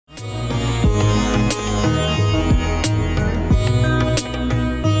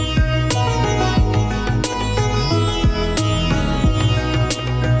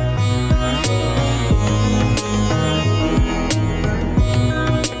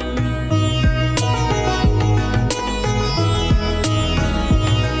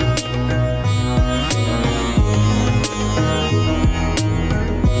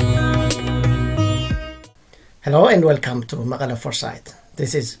Hello and welcome to Mekelle Foresight.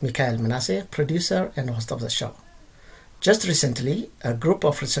 This is Mekelle, producer and host of the show. Just recently, a group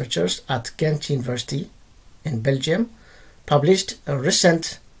of researchers at Ghent University in Belgium published a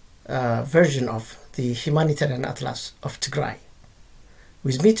recent version of the Humanitarian Atlas of Tigray.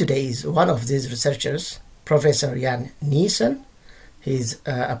 With me today is one of these researchers, Professor Nyssen. He's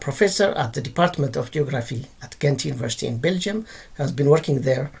a professor at the Department of Geography at Ghent University in Belgium, has been working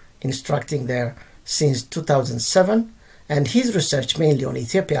there, instructing there since 2007, and his research mainly on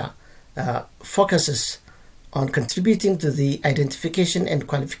Ethiopia focuses on contributing to the identification and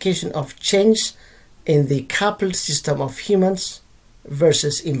qualification of change in the coupled system of humans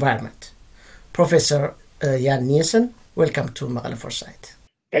versus environment. Professor Nyssen, welcome to Mekelle Foresight.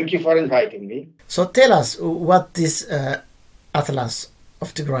 Thank you for inviting me. So tell us what this Atlas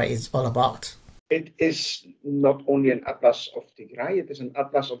of Tigray is all about. It is not only an atlas of Tigray, it is an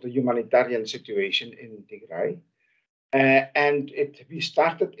atlas of the humanitarian situation in Tigray. And we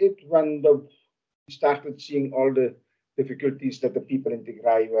started it when we started seeing all the difficulties that the people in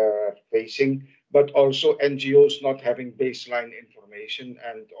Tigray were facing, but also NGOs not having baseline information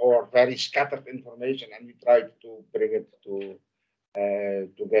or very scattered information, and we tried to bring it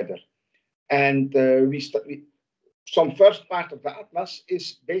together. And some first part of the atlas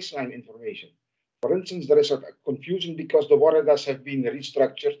is baseline information. For instance, there is a confusion because the Woredas have been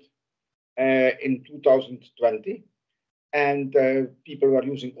restructured in 2020, and people were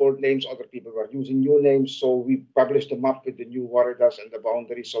using old names, other people were using new names. So we published a map with the new Woredas and the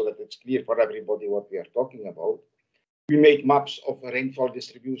boundaries so that it's clear for everybody what we are talking about. We made maps of rainfall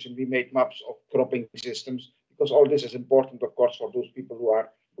distribution. We made maps of cropping systems, because all this is important, of course, for those people who are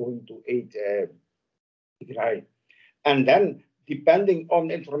going to aid Tigray. And then, depending on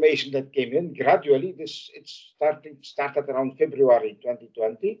information that came in, gradually, it started around February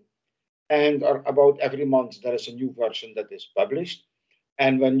 2020. And about every month, there is a new version that is published.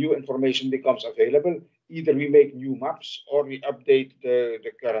 And when new information becomes available, either we make new maps or we update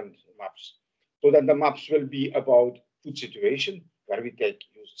the current maps. So then the maps will be about food situation, where we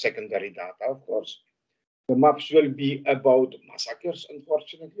use secondary data, of course. The maps will be about massacres,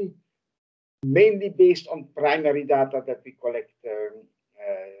 unfortunately, mainly based on primary data that we collect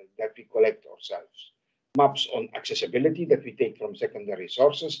ourselves. Maps on accessibility that we take from secondary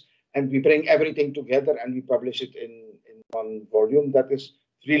sources, and we bring everything together and we publish it in one volume that is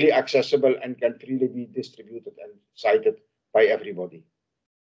really accessible and can freely be distributed and cited by everybody.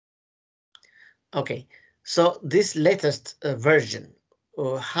 Okay, so this latest version,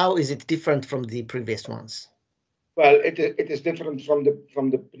 how is it different from the previous ones? Well, it is different from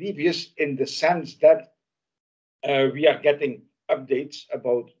the previous in the sense that we are getting updates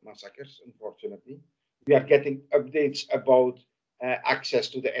about massacres. Unfortunately, we are getting updates about access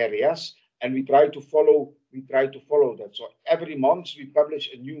to the areas, and we try to follow that. So every month we publish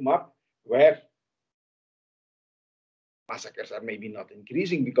a new map where massacres are maybe not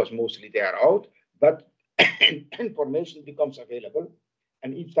increasing because mostly they are out, but information becomes available,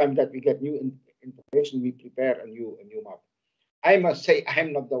 and each time that we get new information, we prepare a new map. I must say, I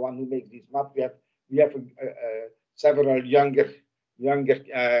am not the one who makes these maps. We have several younger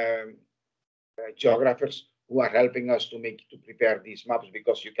geographers who are helping us to prepare these maps,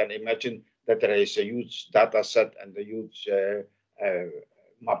 because you can imagine that there is a huge data set and a huge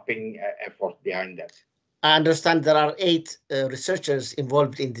mapping effort behind that. I understand there are 8 researchers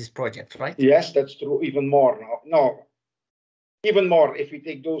involved in this project, right? Yes, that's true. Even more now. No. Even more if we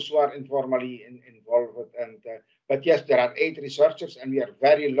take those who are informally involved. But yes, there are 8 researchers, and we are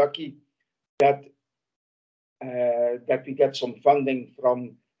very lucky that we get some funding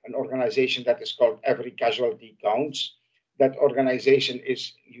from an organization that is called Every Casualty Counts. That organization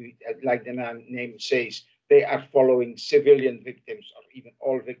is, like the name says, they are following civilian victims or even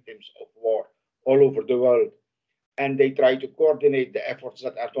all victims of war all over the world. And they try to coordinate the efforts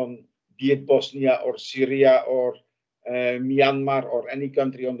that are done, be it Bosnia or Syria or Myanmar or any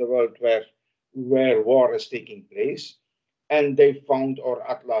country on the world where war is taking place. And they found our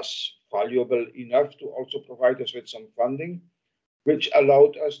atlas valuable enough to also provide us with some funding, which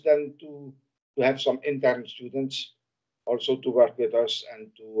allowed us then to have some intern students also to work with us.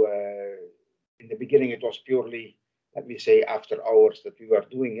 And in the beginning, it was purely, let me say, after hours that we were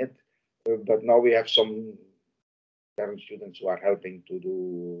doing it. But now we have some intern students who are helping to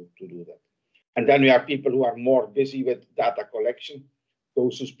do that. And then we have people who are more busy with data collection,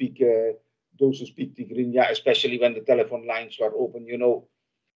 those who speak Tigrinya, especially when the telephone lines were open. You know,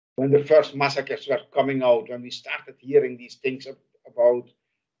 when the first massacres were coming out, when we started hearing these things about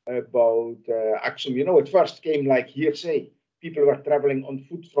Aksum, you know, it first came like hearsay. People were traveling on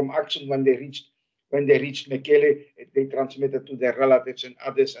foot from Aksum when they reached when they reached Mekelle, they transmitted to their relatives in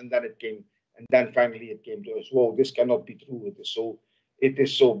Addis, and then it came, and then finally it came to us. Whoa, this cannot be true. It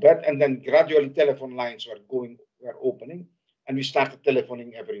is so bad. And then gradually telephone lines were opening, and we started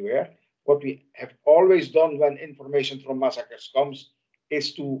telephoning everywhere. What we have always done when information from massacres comes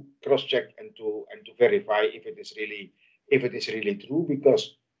is to cross-check and to verify if it is really true,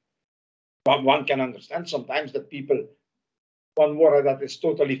 because one can understand sometimes that people, one war that is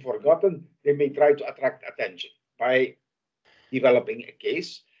totally forgotten, they may try to attract attention by developing a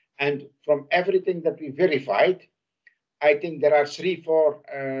case. And from everything that we verified, I think there are three, four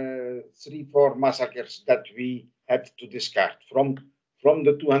massacres that we had to discard from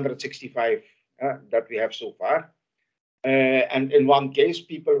the 265 that we have so far. And in one case,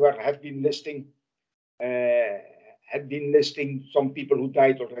 people had been listing some people who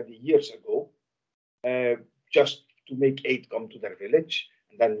died already years ago, just to make aid come to their village.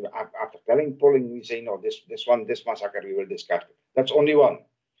 And then after polling, we say, no, this massacre, we will discard it. That's only one.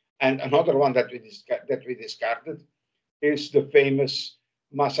 And another one that we discarded is the famous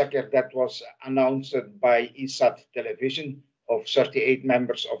massacre that was announced by ISAT television of 38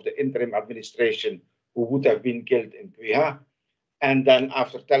 members of the interim administration who would have been killed in Kwiha. And then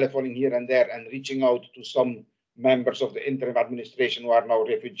after telephoning here and there and reaching out to some members of the interim administration who are now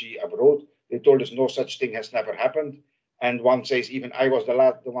refugee abroad, they told us no such thing has never happened. And one says, even I was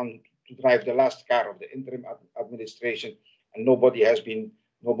the one to drive the last car of the interim administration, and nobody has been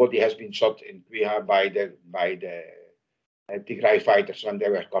shot in Kwiha by the Tigray fighters when they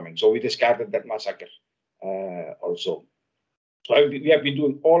were coming. So we discarded that massacre also. So we have been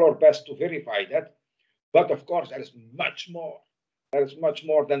doing all our best to verify that. But of course, there is much more. There is much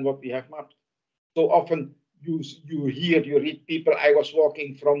more than what we have mapped. So often you read people. I was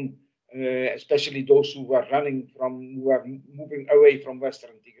walking from, especially those who were moving away from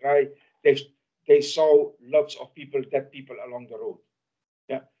Western Tigray. They saw lots of dead people along the road.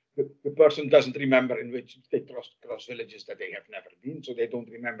 Yeah, the person doesn't remember in which they cross villages that they have never been, so they don't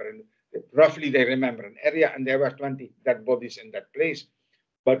remember. Roughly, they remember an area, and there were 20 dead bodies in that place,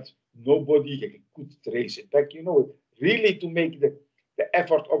 but nobody could trace it back. Really, to make the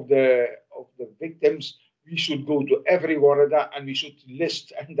effort of the victims, we should go to every warada and we should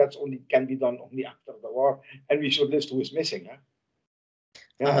list, and that's can be done only after the war, and we should list who is missing.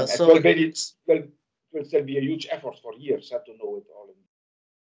 Yeah, so it will still be a huge effort for years to know it all.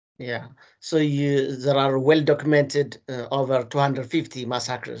 Yeah, so there are well documented over 250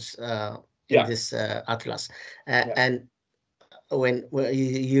 massacres in this atlas, and when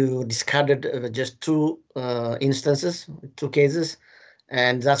you discarded just two instances, two cases,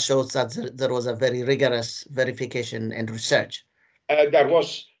 and that shows that there was a very rigorous verification and research. There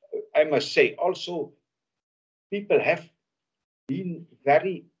was, I must say, also people have been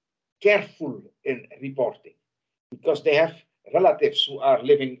very careful in reporting, because they have relatives who are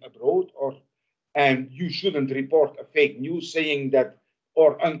living abroad, and you shouldn't report a fake news saying that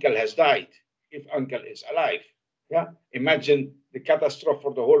our uncle has died if uncle is alive. Yeah, imagine the catastrophe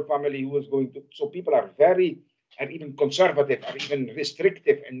for the whole family who is going to. So people are even conservative, or even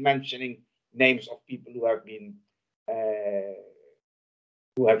restrictive in mentioning names of people who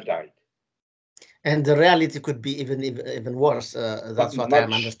have died. And the reality could be even worse. That's what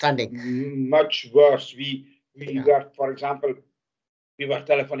I'm understanding. Much worse. We were, for example, we were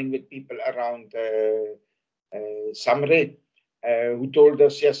telephoning with people around Samre, who told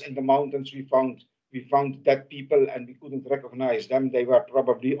us, yes, in the mountains we found dead people and we couldn't recognize them. They were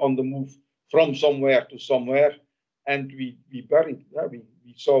probably on the move from somewhere to somewhere, and we buried. Yeah, we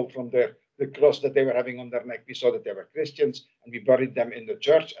saw from the cross that they were having on their neck. We saw that they were Christians, and we buried them in the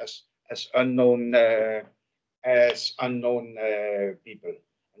church as unknown people.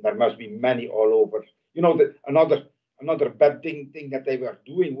 And there must be many all over. Another bad thing that they were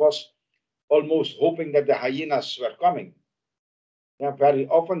doing was almost hoping that the hyenas were coming. Yeah, very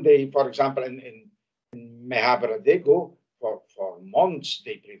often for example, in Mehabradego, for months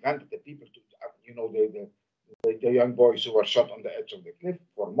they prevented the people the young boys who were shot on the edge of the cliff.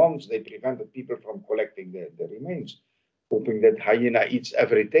 For months they prevented people from collecting the remains, hoping that hyena eats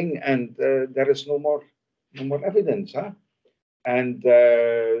everything, and there is no more evidence. And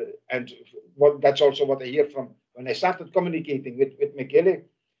that's also what I hear from when I started communicating with Mekelle.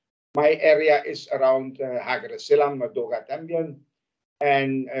 My area is around Hagere Silam, Doga Tembian,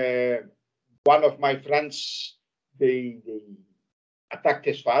 and one of my friends, they attacked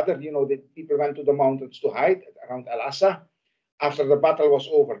his father. The people went to the mountains to hide around Al-Assa. After the battle was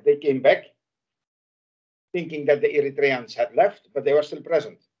over, they came back thinking that the Eritreans had left, but they were still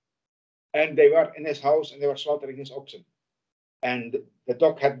present. And they were in his house and they were slaughtering his oxen. And the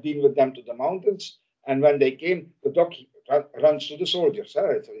dog had been with them to the mountains. And when they came, the dog runs to the soldiers.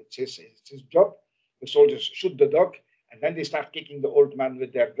 It's his job. The soldiers shoot the dog, and then they start kicking the old man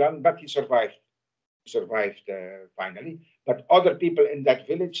with their gun, but he survived. Finally. But other people in that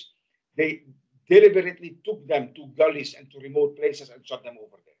village, they deliberately took them to gullies and to remote places and shot them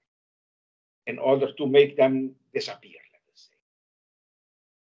over there in order to make them disappear, let us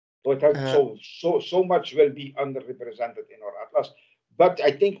say. So much will be underrepresented in our atlas. But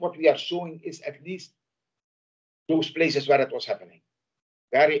I think what we are showing is at least those places where it was happening.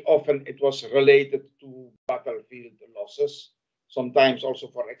 Very often it was related to battlefield losses, sometimes also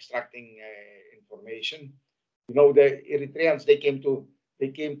for extracting information. You know, the Eritreans, they came to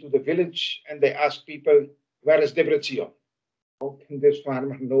the village and they asked people, where is Debrecen? How can this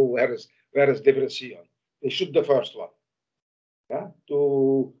farmer know where is Debrecen? They shoot the first one. Yeah,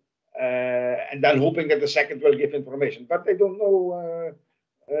 and then hoping that the second will give information. But they don't know,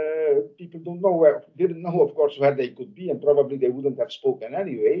 people didn't know, of course, where they could be, and probably they wouldn't have spoken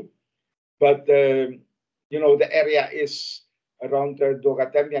anyway. But, you know, the area is around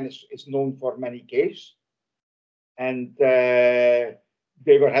Dogatembian is known for many caves. And they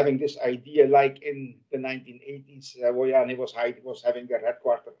were having this idea, like in the 1980s, Woyani was having their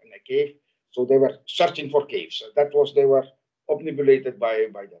headquarters in a cave. So they were searching for caves. They were obnubilated by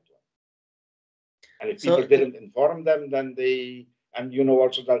that one. And if people didn't inform them, then and you know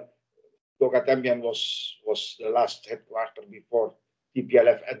also that Dogatembian was the last headquarters before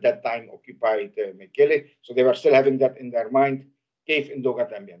TPLF at that time occupied Mekelle. So they were still having that in their mind, cave in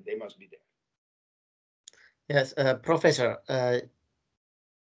Dogatembian, they must be there. Yes, Professor,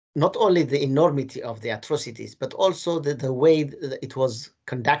 not only the enormity of the atrocities, but also the way it was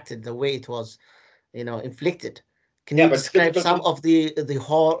conducted, the way it was, you know, inflicted. Can you describe some of the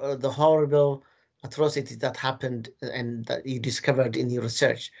horrible atrocities that happened and that you discovered in your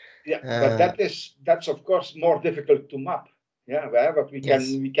research? Yeah, but that's of course more difficult to map. Yeah, but we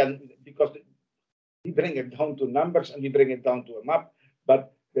can because we bring it down to numbers and we bring it down to a map.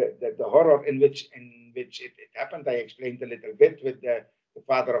 But the horror in which it happened, I explained a little bit with the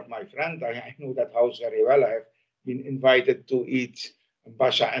father of my friend. I know that house very well. I have been invited to eat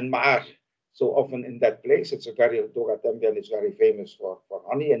basha and ma'ar so often in that place. It's Dogatembian is very famous for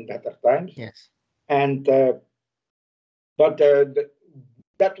honey in better times. Yes. And but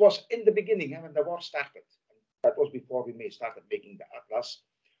that was in the beginning when the war started. That was before we started making the atlas.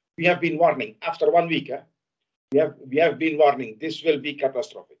 We have been warning after 1 week. We have been warning this will be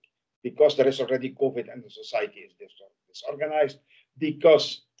catastrophic because there is already COVID and the society is disorganized,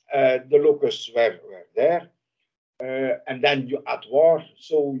 because the locusts were there, and then you add war.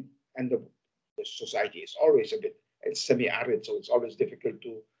 So and the society is always it's semi-arid, so it's always difficult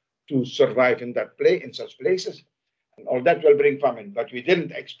to survive in such places, and all that will bring famine. But we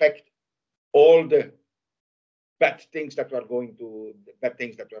didn't expect all the bad things that were going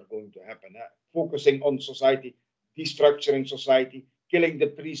to happen. Focusing on society, destructuring society, killing the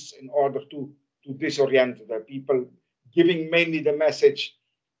priests in order to disorient the people, giving mainly the message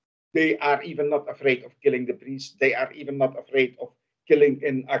they are even not afraid of killing the priests. They are even not afraid of killing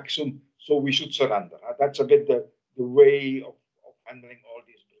in Aksum. So we should surrender. That's a bit the way of handling all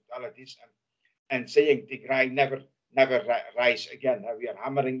these brutalities and saying Tigray never rise again. We are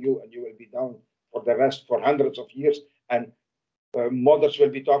hammering you and you will be down for hundreds of years. And mothers will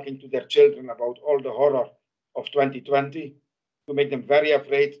be talking to their children about all the horror of 2020 to make them very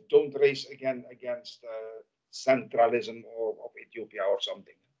afraid. Don't race again against centralism of Ethiopia or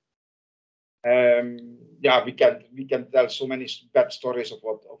something. Yeah, we can tell so many bad stories of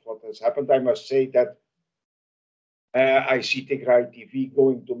what has happened. I must say that I see Tigray TV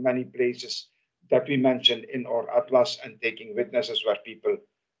going to many places that we mentioned in our atlas and taking witnesses where people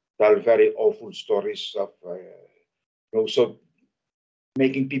tell very awful stories of so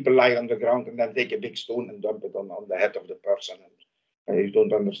making people lie on the ground and then take a big stone and dump it on the head of the person. And you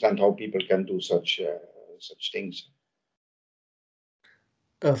don't understand how people can do such things.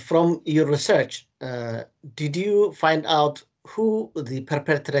 From your research, did you find out who the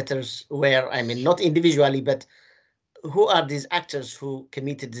perpetrators were? I mean, not individually, but who are these actors who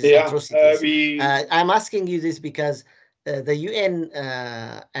committed these atrocities? I'm asking you this because the UN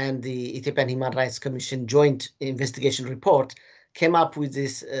and the Ethiopian Human Rights Commission joint investigation report came up with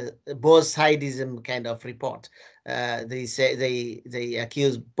this both sidism kind of report. They say they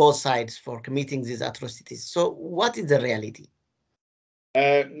accuse both sides for committing these atrocities. So what is the reality?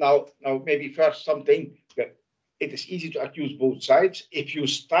 Now, maybe first something that it is easy to accuse both sides. If you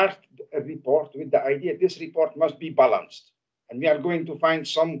start a report with the idea, this report must be balanced, and we are going to find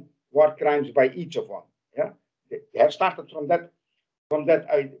some war crimes by each of them. Yeah, they have started from that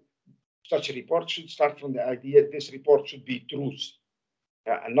idea. such a report should start from the idea this report should be truth,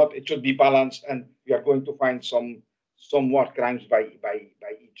 and not it should be balanced, and we are going to find some war crimes by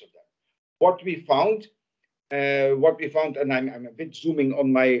each of them. What we found, and I'm a bit zooming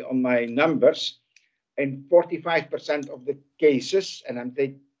on my numbers, in 45% of the cases, and I'm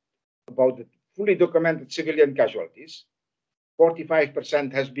taking about the fully documented civilian casualties,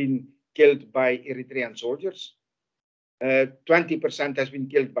 45% has been killed by Eritrean soldiers, 20% has been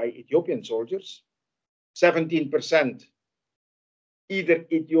killed by Ethiopian soldiers, 17% either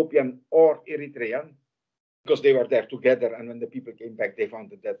Ethiopian or Eritrean, because they were there together, and when the people came back, they found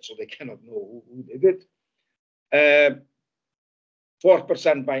the dead, so they cannot know who did it.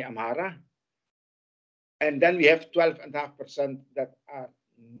 4% by Amhara, and then we have 12.5% that are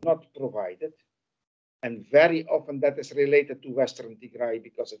not provided, and very often that is related to Western Tigray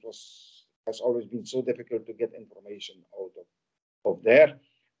because it has always been so difficult to get information out of there,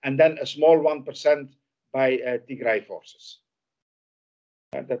 and then a small 1% by Tigray forces.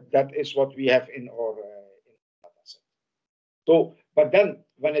 That is what we have in our data set. So, but then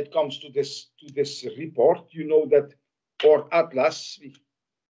when it comes to this report, you know that our atlas,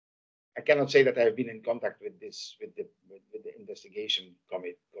 I cannot say that I have been in contact with the investigation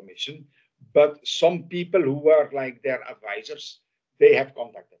commission, but some people who were like their advisors, they have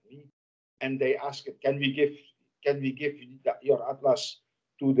contacted me, and they asked, can we give your atlas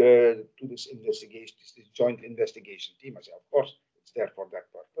to this investigation, this joint investigation team? I said, of course, it's there for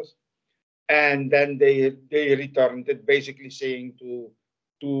that purpose. And then they returned it, basically saying to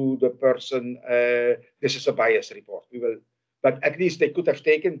the person, this is a bias report. We will, but at least they could have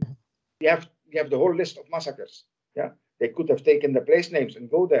taken. We have the whole list of massacres. Yeah, they could have taken the place names and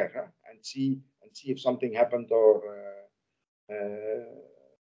go there and see if something happened or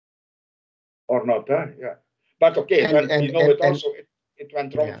not. Yeah, but okay, it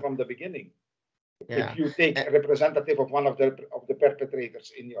went wrong from the beginning. Yeah. If you take a representative of one of the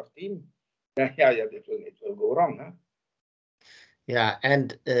perpetrators in your team, it will go wrong. Huh? Yeah,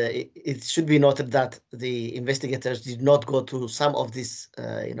 and it should be noted that the investigators did not go to some of these,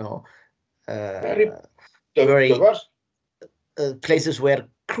 very places where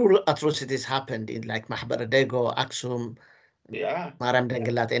cruel atrocities happened in, like Mahbaradego, Aksum, Maram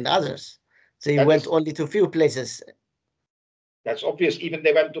Dengelat, and others. They went only to few places. That's obvious. Even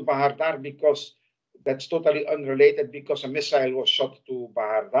they went to Bahar Dar because that's totally unrelated, because a missile was shot to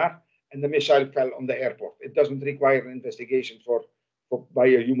Bahar Dar and the missile fell on the airport. It doesn't require an investigation by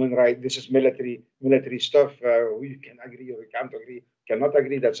a human right. This is military stuff. We can agree or we can't agree, cannot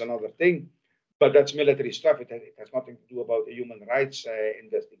agree. That's another thing. But that's military stuff. It has nothing to do about a human rights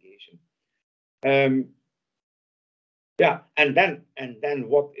investigation. Yeah, and then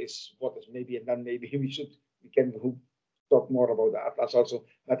what is maybe, and then maybe we can talk more about the atlas also.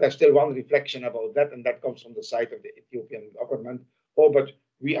 But there's still one reflection about that, and that comes from the side of the Ethiopian government. Oh, but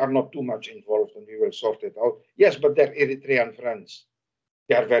we are not too much involved, and we will sort it out. Yes, but they're Eritrean friends.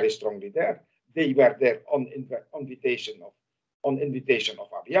 They are very strongly there. They were there on invitation of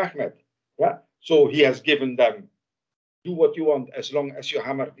Abiy Ahmed. Yeah. So he has given them, do what you want as long as you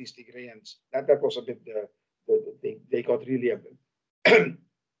hammer these Tigrayans. That was a bit they got really a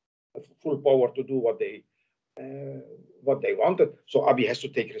full power to do what they wanted. So Abiy has to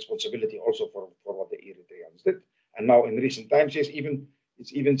take responsibility also for what the Eritreans did. And now in recent times, it's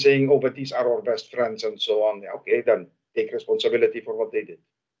even saying, oh, but these are our best friends and so on. Okay, then take responsibility for what they did.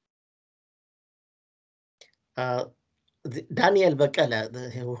 Daniel Mekelle,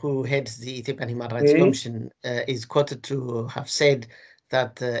 who heads the Ethiopian Human Rights Commission, is quoted to have said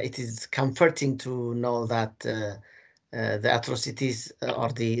that it is comforting to know that the atrocities or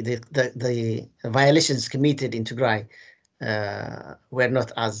the violations committed in Tigray were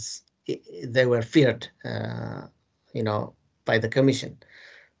not as they were feared, by the Commission.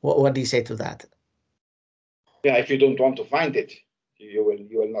 What do you say to that? Yeah, if you don't want to find it, you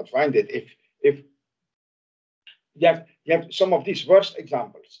will not find it. If you have some of these worst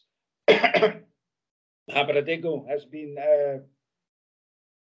examples. Habradego has been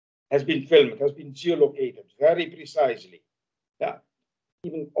filmed, has been geolocated very precisely. Yeah,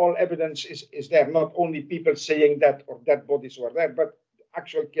 even all evidence is there. Not only people saying that or dead bodies were there, but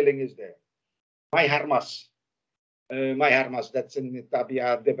actual killing is there. My Harmas, that's in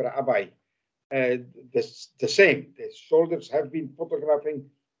Tabia Debra Abai. The same. The soldiers have been photographing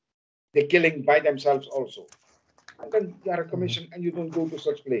the killing by themselves also. And then you are a commission and you don't go to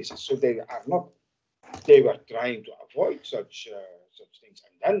such places. So they were trying to avoid such things.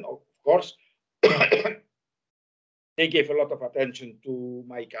 And then, of course, they gave a lot of attention to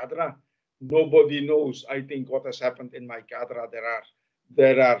my cadre. Nobody knows, I think, what has happened in my cadre.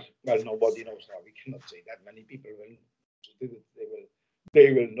 There are, well, nobody knows now. We cannot say that many people will.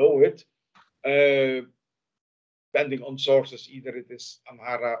 They will know it. Depending on sources, either it is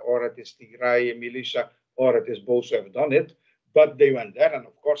Amhara or it is Tigray militia or it is both who have done it. But they went there, and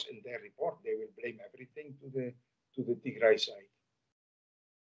of course, in their report, they will blame everything to the Tigray side.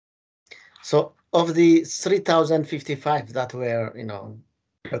 So, of the 3,055 that were,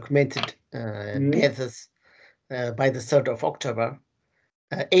 documented deaths by the 3rd of October,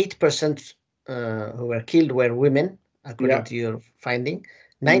 8% who were killed were women, according to your finding.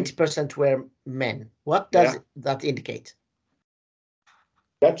 90% were men. What does that indicate?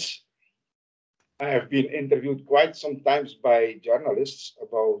 I have been interviewed quite sometimes by journalists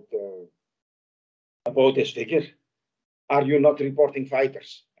about this figure. Are you not reporting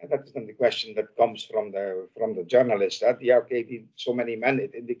fighters? And that's then the question that comes from the journalist. That so many men,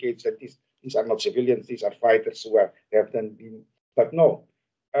 it indicates that these are not civilians; these are fighters who have then been. But no,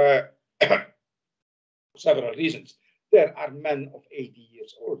 several reasons. There are men of 80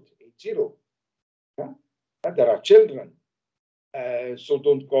 years old, 80. Yeah? And there are children. So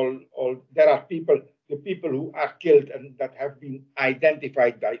don't call all. There are the people who are killed and that have been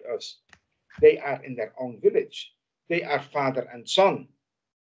identified by us. They are in their own village. They are father and son,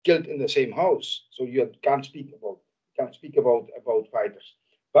 killed in the same house. So you can't speak about fighters.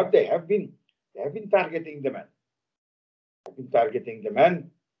 But they have been targeting the men.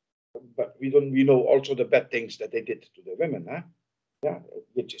 But we know also the bad things that they did to the women,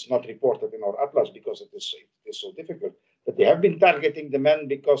 which is not reported in our atlas because it is so difficult. But they have been targeting the men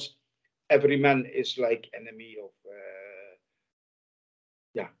because every man is like enemy of.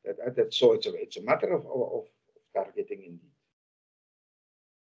 So it's a matter of targeting indeed.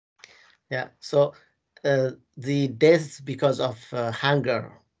 Yeah. So the deaths because of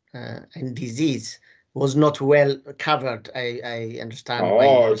hunger and disease was not well covered. I understand by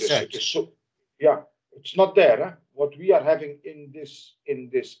your research. It's not there. Huh? What we are having in this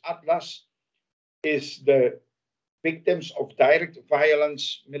atlas is the victims of direct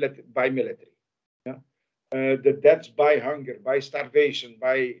violence by military. Yeah? The deaths by hunger, by starvation,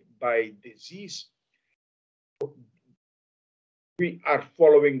 by disease. We are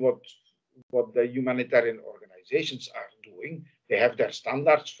following what the humanitarian organizations are doing. They have their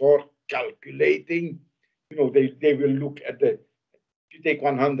standards for calculating. They will look at if you take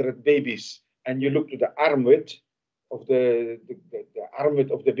 100 babies and you look to the arm width of the arm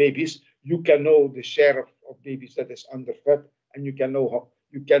width of the babies, you can know the share of babies that is underfed, and you can know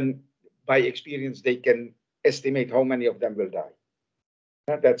by experience they can estimate how many of them will die.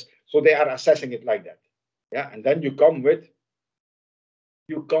 So they are assessing it like that. Yeah, and then you come with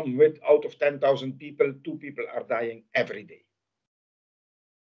out of 10,000 people, 2 people are dying every day.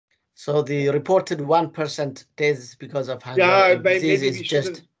 So the reported 1% deaths because of hunger and disease is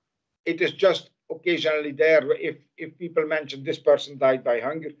just. It is just occasionally there. If people mention this person died by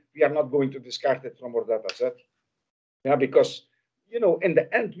hunger, we are not going to discard it from our data set. Yeah, because in the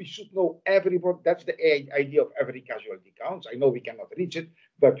end we should know everybody. That's the idea of every casualty counts. I know we cannot reach it,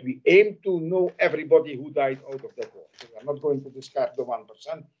 but we aim to know everybody who died out of that war. So we are not going to discard the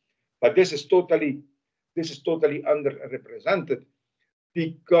 1%. But this is totally underrepresented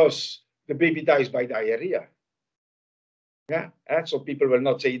because the baby dies by diarrhea. Yeah, and so people will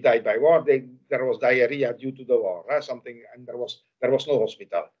not say he died by war. There was diarrhea due to the war, something, and there was no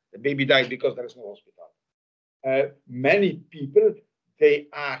hospital. The baby died because there is no hospital. Many people, they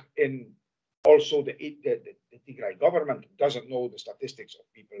are in. Also, the Tigray government doesn't know the statistics of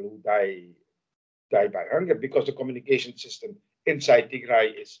people who die by hunger because the communication system inside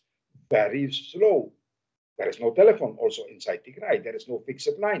Tigray is very slow. There is no telephone also inside Tigray. There is no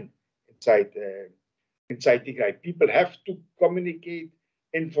fixed line inside Tigray. People have to communicate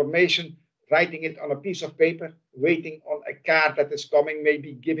information, writing it on a piece of paper, waiting on a car that is coming,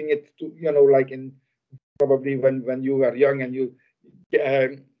 maybe giving it to, like in probably when you were young and you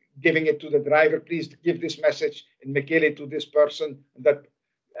giving it to the driver, please give this message in Mekelle to this person,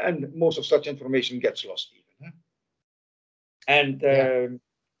 and most of such information gets lost even. And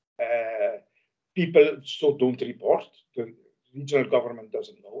people so don't report. The regional government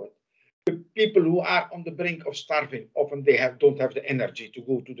doesn't know it. The people who are on the brink of starving, often they don't have the energy to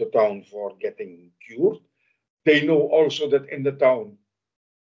go to the town for getting cured. They know also that in the town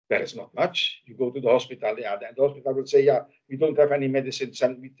there is not much. You go to the hospital, and the hospital will say, we don't have any medicine,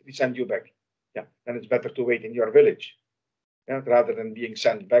 we send you back. Yeah, then it's better to wait in your village, rather than being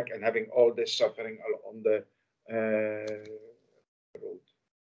sent back and having all this suffering on the road.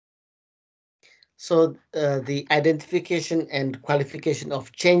 So the identification and qualification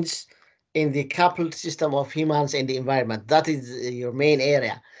of change in the coupled system of humans and the environment. That is your main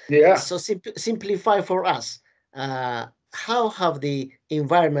area. Yeah. So simplify for us. How have the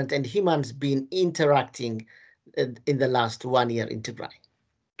environment and humans been interacting in the last 1 year in Tigray?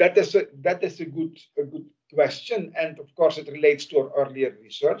 That is a good question, and of course it relates to our earlier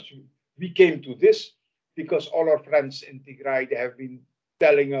research. We came to this because all our friends in Tigray, they have been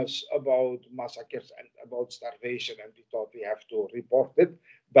telling us about massacres and about starvation, and we thought we have to report it.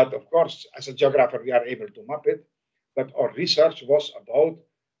 But of course, as a geographer, we are able to map it. But our research was about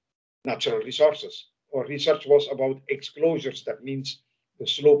natural resources. Our research was about exclosures. That means the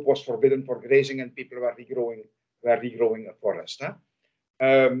slope was forbidden for grazing, and people were regrowing a forest. Huh?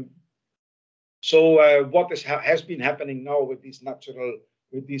 So what has been happening now with these natural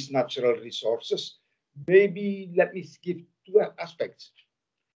resources? Maybe let me give two aspects.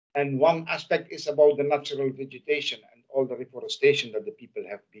 And one aspect is about the natural vegetation and all the reforestation that the people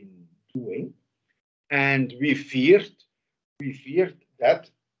have been doing. And we feared that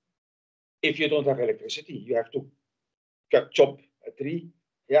if you don't have electricity, you have to chop a tree,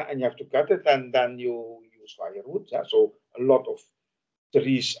 yeah, and you have to cut it, and then you use firewood. Yeah? So a lot of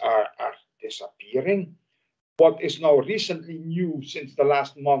trees are disappearing. What is now recently new since the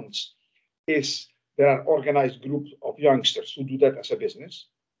last months is there are organized groups of youngsters who do that as a business.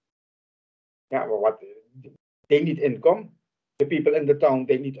 Yeah, well, what they need income. The people in the town,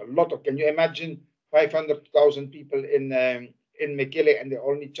 they need a lot of. Can you imagine 500,000 people in Mekelle, and they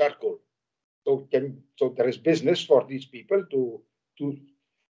all need charcoal? So there is business for these people to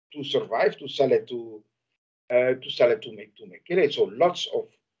survive, to sell it to Mekelle. So lots of.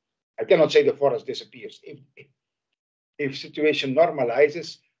 I cannot say the forest disappears. If situation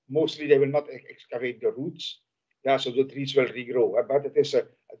normalizes, mostly they will not excavate the roots. Yeah, so the trees will regrow. But it is a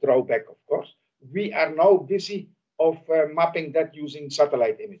drawback, of course. We are now busy of mapping that using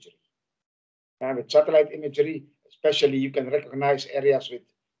satellite imagery. And with satellite imagery, especially, you can recognize areas with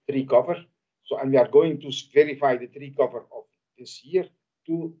tree cover. So, and we are going to verify the tree cover of this year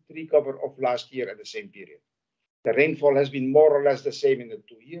to tree cover of last year at the same period. The rainfall has been more or less the same in the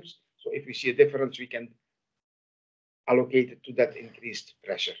 2 years. So if we see a difference, we can allocate it to that increased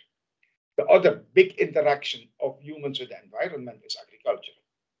pressure. The other big interaction of humans with the environment is agriculture.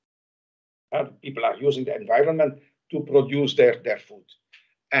 People are using the environment to produce their food.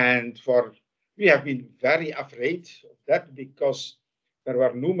 And we have been very afraid of that because there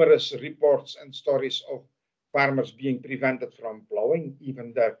were numerous reports and stories of farmers being prevented from plowing.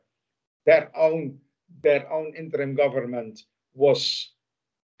 Even their own interim government was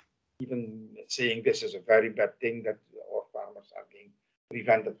even saying this is a very bad thing that our farmers are being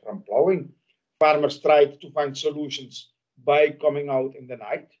prevented from plowing. Farmers tried to find solutions by coming out in the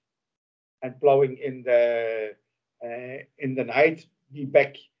night and plowing in the night, be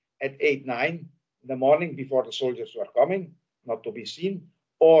back at 8, 9 in the morning before the soldiers were coming, not to be seen.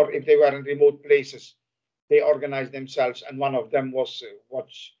 Or if they were in remote places, they organized themselves, and one of them was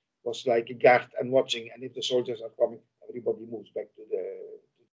like a guard and watching. And if the soldiers are coming, everybody moves back to the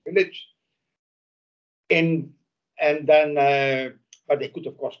village. But they could,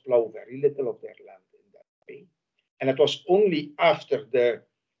 of course, plow very little of their land in that way. And it was only after the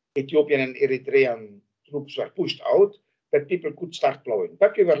Ethiopian and Eritrean troops were pushed out that people could start plowing.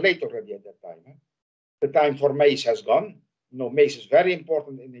 But we were late already at that time. The time for maize has gone. Maize is very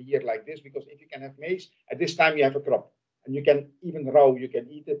important in a year like this, because if you can have maize, at this time you have a crop. And you can even raw, you can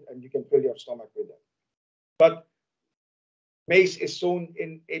eat it, and you can fill your stomach with it. But maize is sown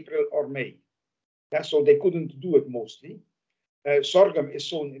in April or May. Yeah, so they couldn't do it mostly. Sorghum is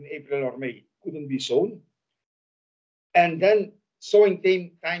sown in April or May, couldn't be sown. And then sowing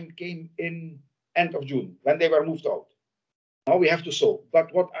time came in end of June, when they were moved out. Now we have to sow.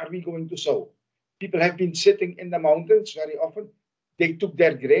 But what are we going to sow? People have been sitting in the mountains very often. They took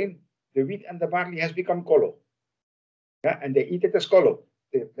their grain. The wheat and the barley has become kolo. Yeah, and they eat it as kolo.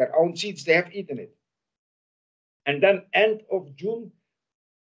 Their own seeds, they have eaten it. And then end of June,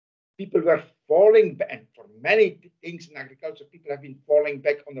 people were falling back. And for many things in agriculture, people have been falling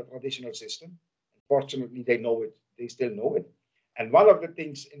back on the traditional system. Unfortunately, they know it. They still know it. And one of the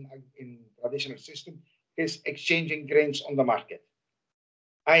things in traditional system is exchanging grains on the market.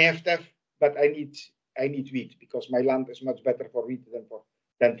 I have teff, but I need wheat because my land is much better for wheat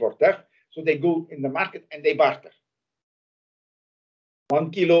than for teff. So they go in the market and they barter.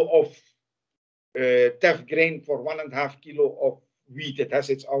 1 kilo of teff grain for 1.5 kilo of wheat. It has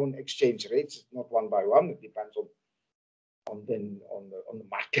its own exchange rates, not one by one. It depends on the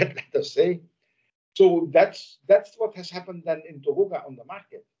market, let us say. So that's what has happened then in Tohoga on the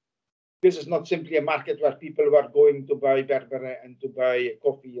market. This is not simply a market where people were going to buy berbere and to buy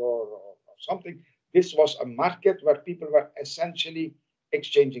coffee or something. This was a market where people were essentially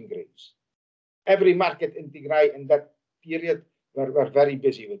exchanging grains. Every market in Tigray in that period were very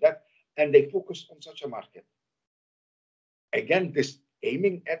busy with that, and they focused on such a market. Again, this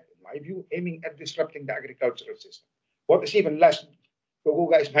aiming at, in my view, aiming at disrupting the agricultural system. What is even less,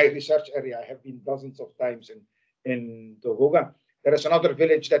 Togoga is my research area. I have been dozens of times in Togoga. There is another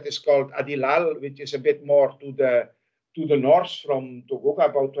village that is called Adilal, which is a bit more to the north from Togoga,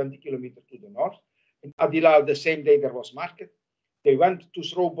 about 20 kilometers to the north. In Adilal, the same day there was market. They went to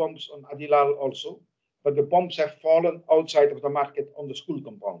throw bombs on Adilal also, but the bombs have fallen outside of the market on the school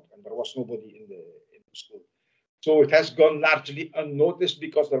compound, and there was nobody in the school. So it has gone largely unnoticed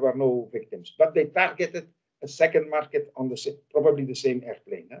because there were no victims. But they targeted a second market on probably the same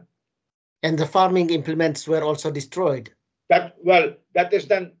airplane. Huh? And the farming implements were also destroyed. That is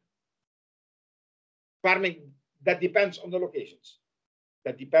then farming. That depends on the locations.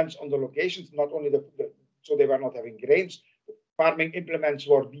 That depends on the locations. Not only so they were not having grains. Farming implements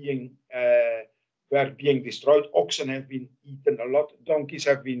were being destroyed. Oxen have been eaten a lot. Donkeys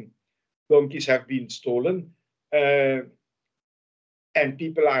have been stolen, and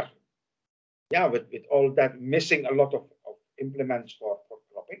people are, with all that, missing a lot of implements for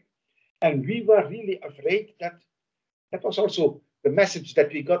cropping. And we were really afraid that was also the message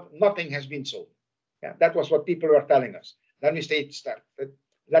that we got. Nothing has been sold. Yeah, that was what people were telling us. Then we stayed started.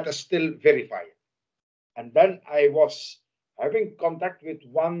 Let us still verify it. And then I was having contact with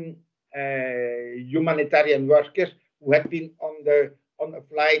one humanitarian worker who had been on a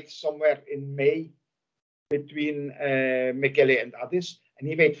flight somewhere in May between Mekelle and Addis, and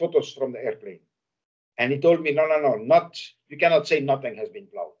he made photos from the airplane. And he told me, no, you cannot say nothing has been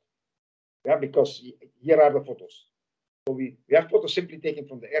plowed. Yeah, because here are the photos. So we have photos simply taken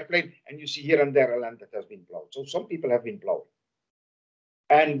from the airplane, and you see here and there a land that has been plowed. So some people have been plowed.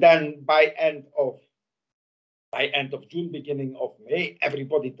 And then by end of June, beginning of May,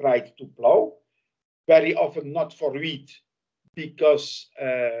 everybody tried to plow. Very often not for wheat, because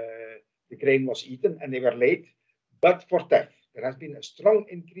the grain was eaten and they were late, but for teff. There has been a strong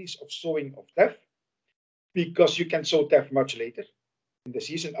increase of sowing of teff, because you can sow teff much later in the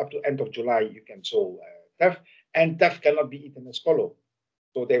season. Up to end of July, you can sow teff, and teff cannot be eaten as kolo.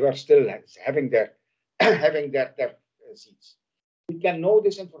 So they were still having their teff seeds. We can know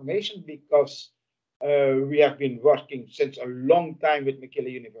this information because we have been working since a long time with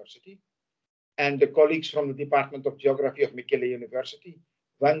Mekelle University, and the colleagues from the Department of Geography of Mekelle University.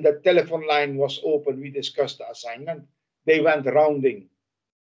 When the telephone line was open, we discussed the assignment. They went rounding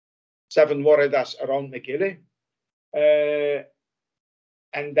 7 woredas around Mekelle.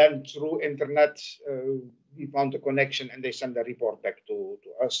 And then through internet, we found a connection, and they sent a report back to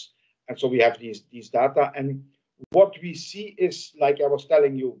us. And so we have these data. And what we see is, like I was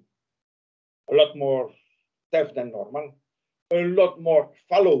telling you, a lot more teff than normal, a lot more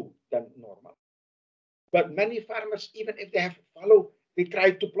fallow than normal. But many farmers, even if they have fallow, they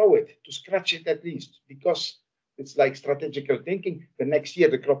try to plow it, to scratch it at least, because it's like strategical thinking. The next year,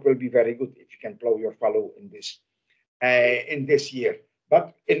 the crop will be very good if you can plow your fallow in this year.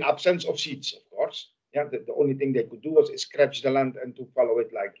 But in absence of seeds, of course, the only thing they could do was scratch the land and to follow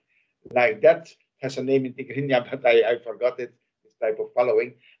it like that. Has a name in Tigrinya, but I forgot it, this type of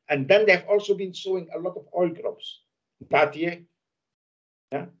following. And then they've also been sowing a lot of oil crops. Tatie,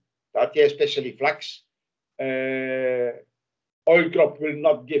 especially flax. Oil crop will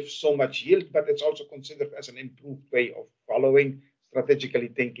not give so much yield, but it's also considered as an improved way of following, strategically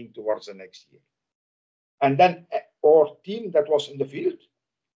thinking towards the next year. And then our team that was in the field,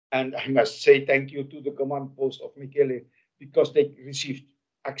 and I must say thank you to the command post of Mekelle, because they received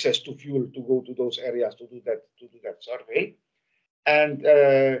access to fuel to go to those areas to do that survey. And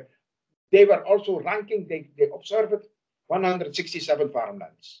they were also ranking, they observed 167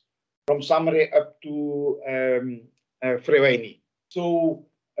 farmlands from Samre up to Freweni. So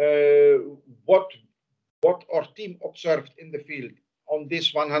what our team observed in the field on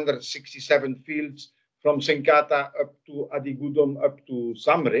this 167 fields, from Sinkata up to Adigudom up to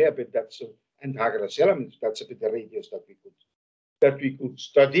Samre, a bit that's and Hagraselam, that's a bit the radius that we could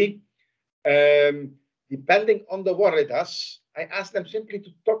study. Depending on the woredas, I asked them simply to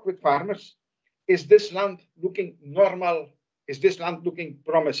talk with farmers. Is this land looking normal? Is this land looking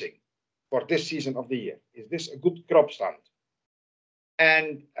promising for this season of the year? Is this a good crop stand?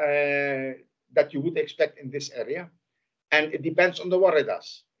 And that you would expect in this area. And it depends on the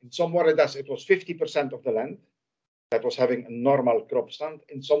woredas. In some woredas, it was 50% of the land that was having a normal crop stand.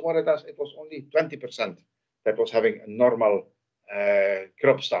 In some woredas, it was only 20% that was having a normal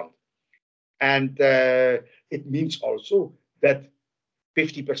crop stand. And it means also that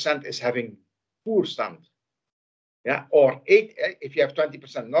 50% is having poor stand. Yeah, or if you have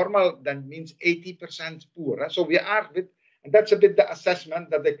 20% normal, then means 80% poor. So we are with, and that's a bit the assessment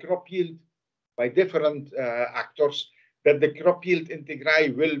that the crop yield by different actors, that the crop yield in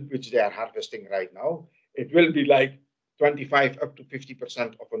Tigray will, which they are harvesting right now, it will be like 25 up to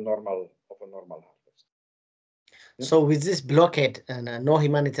 50% of a normal harvest. Yeah? So with this blockade and no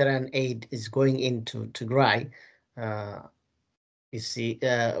humanitarian aid is going into Tigray, you see,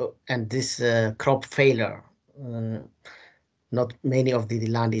 and this crop failure, not many of the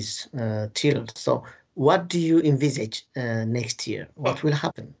land is tilled. So what do you envisage next year? What will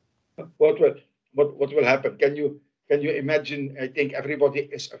happen? What will happen? Can you imagine? I think everybody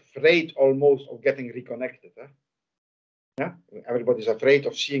is afraid almost of getting reconnected. Huh? Yeah, everybody's afraid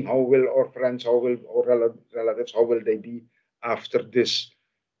of seeing how will our friends, how will our relatives, how will they be after this?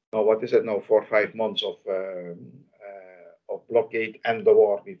 Now, what is it now? 4 or 5 months of blockade and the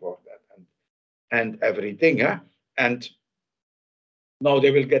war before that, and everything. Huh? And now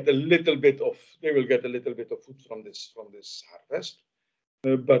they will get a little bit of food from this harvest,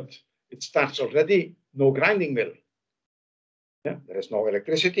 but it starts already. No grinding mill. Yeah, there is no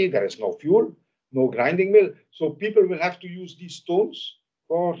electricity, there is no fuel, no grinding mill. So people will have to use these stones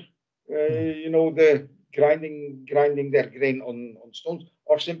for the grinding their grain on stones,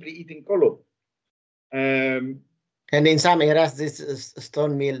 or simply eating kolo. And in some areas, this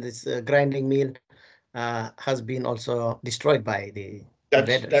stone mill, this grinding mill, has been also destroyed by the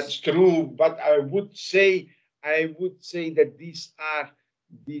invaders. That's true, but I would say that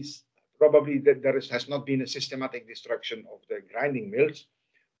these probably that there has not been a systematic destruction of the grinding mills,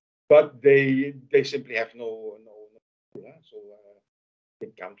 but they simply have no so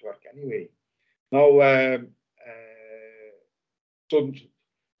it can't work anyway. Now, so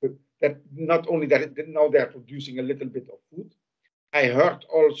that not only that now they are producing a little bit of food. I heard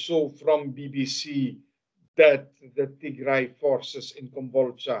also from BBC that the Tigray forces in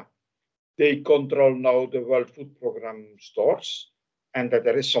Kombolcha, they control now the World Food Programme stores, and that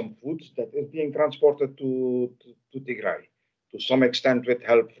there is some food that is being transported to Tigray, to some extent with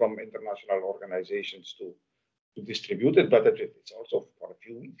help from international organizations to distribute it, but it's also for a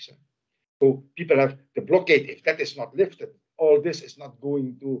few weeks. So people have the blockade. If that is not lifted, all this is not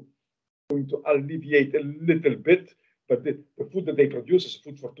going to alleviate a little bit, but the food that they produce is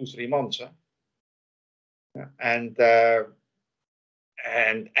food for 2-3 months. And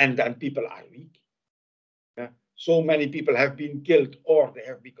people are weak. So many people have been killed, or they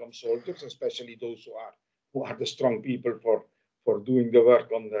have become soldiers, especially those who are the strong people for doing the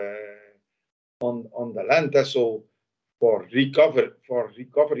work on the land. So for recovery,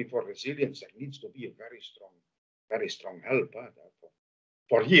 for resilience, there needs to be a very strong help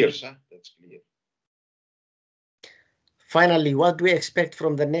for years. That's clear. Finally, what do we expect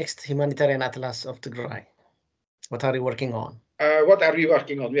from the next humanitarian atlas of Tigray? What are you working on? What are we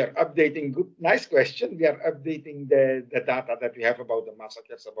working on? We are updating. Nice question. We are updating the data that we have about the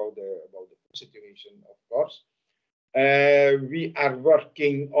massacres, about the situation, of course. We are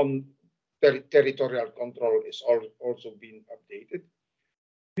working on territorial control is also being updated.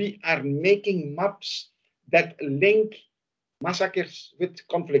 We are making maps that link massacres with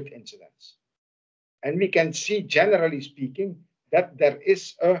conflict incidents, and we can see, generally speaking, that there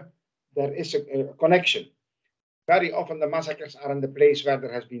is a connection. Very often the massacres are in the place where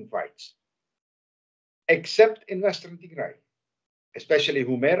there has been fights, except in Western Tigray, especially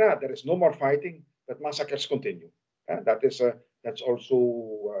Humera. There is no more fighting, but massacres continue. That's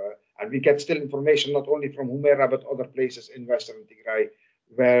also, and we get still information not only from Humera but other places in Western Tigray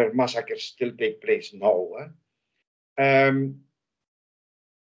where massacres still take place now. And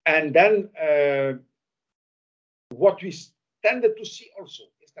then what we tended to see also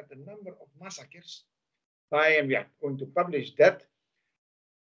is that the number of massacres and we are going to publish that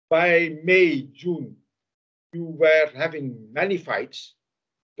by May, June, you were having many fights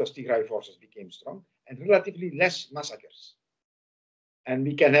because Tigray forces became strong and relatively less massacres. And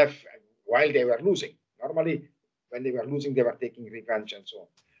we can have, while they were losing, normally when they were losing, they were taking revenge and so on.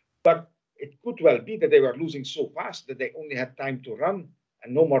 But it could well be that they were losing so fast that they only had time to run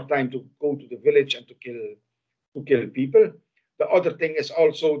and no more time to go to the village and to kill people. The other thing is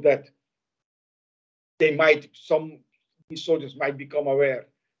also that these soldiers might become aware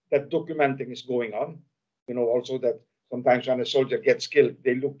that documenting is going on. Also that sometimes when a soldier gets killed,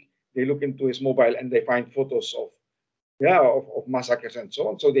 they look into his mobile and they find photos of massacres and so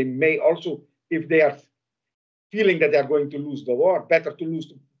on. So they may also, if they are feeling that they are going to lose the war, better to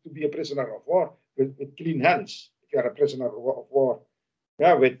be a prisoner of war with clean hands. If you are a prisoner of war,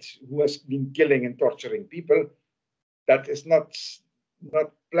 who has been killing and torturing people, that is not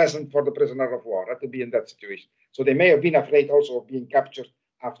pleasant for the prisoner of war to be in that situation. So they may have been afraid also of being captured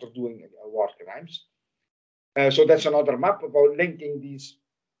after doing war crimes. So that's another map about linking these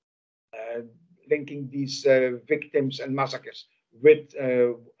victims and massacres with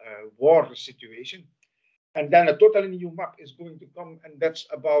war situation. And then a totally new map is going to come, and that's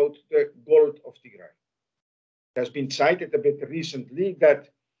about the gold of Tigray. It has been cited a bit recently that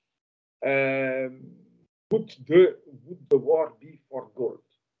would the war be for gold?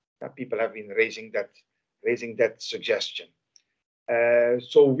 People have been raising that suggestion.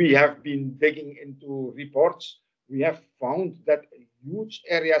 So we have been digging into reports. We have found that huge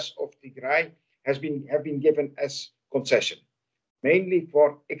areas of Tigray have been given as concession, mainly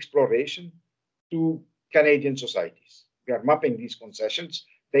for exploration to Canadian societies. We are mapping these concessions.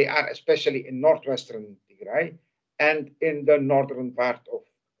 They are especially in northwestern Tigray and in the northern part of,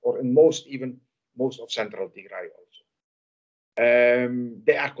 or in most of central Tigray also.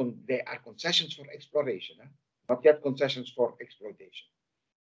 They are concessions for exploration, not yet concessions for exploitation.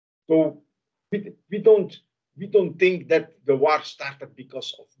 So we don't think that the war started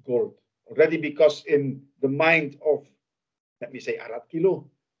because of gold, already, because in the mind of, let me say, Arab Kilo,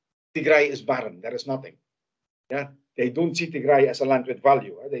 Tigray is barren. There is nothing. Yeah, they don't see Tigray as a land with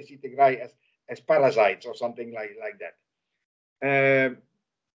value. They see Tigray as parasites or something like that.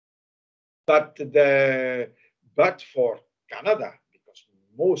 But for Canada, because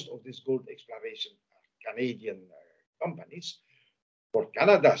most of this gold exploration are Canadian companies, for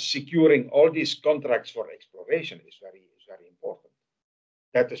Canada, securing all these contracts for exploration is very important.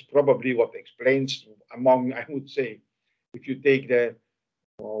 That is probably what explains, among, I would say, if you take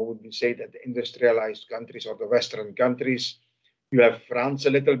would we say that the industrialized countries or the Western countries, you have France a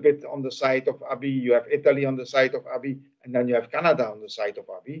little bit on the side of Abiy, you have Italy on the side of Abiy, and then you have Canada on the side of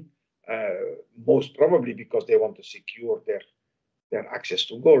Abiy, most probably because they want to secure their access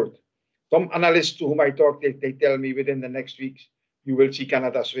to gold. Some analysts to whom I talk, they tell me within the next weeks, you will see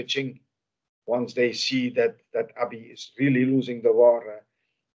Canada switching once they see that Abiy is really losing the war,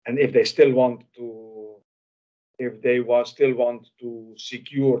 and if they still want to, still want to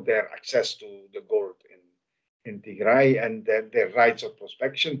secure their access to the gold in Tigray and their rights of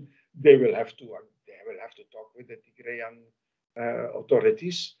prospection, they will have to talk with the Tigrayan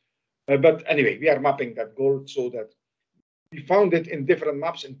authorities. But anyway, we are mapping that gold so that we found it in different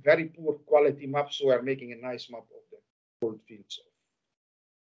maps, in very poor quality maps. So we are making a nice map of the gold fields.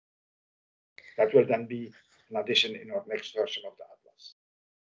 That will then be an addition in our next version of the atlas.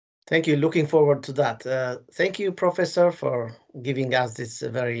 Thank you. Looking forward to that. Thank you, Professor, for giving us this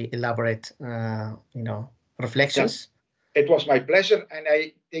very elaborate, reflections. Yeah. It was my pleasure, and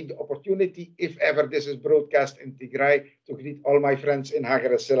I take the opportunity, if ever this is broadcast in Tigray, to greet all my friends in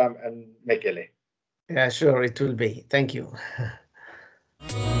Hagar Selam and Mekelle. Yeah, sure, it will be. Thank you.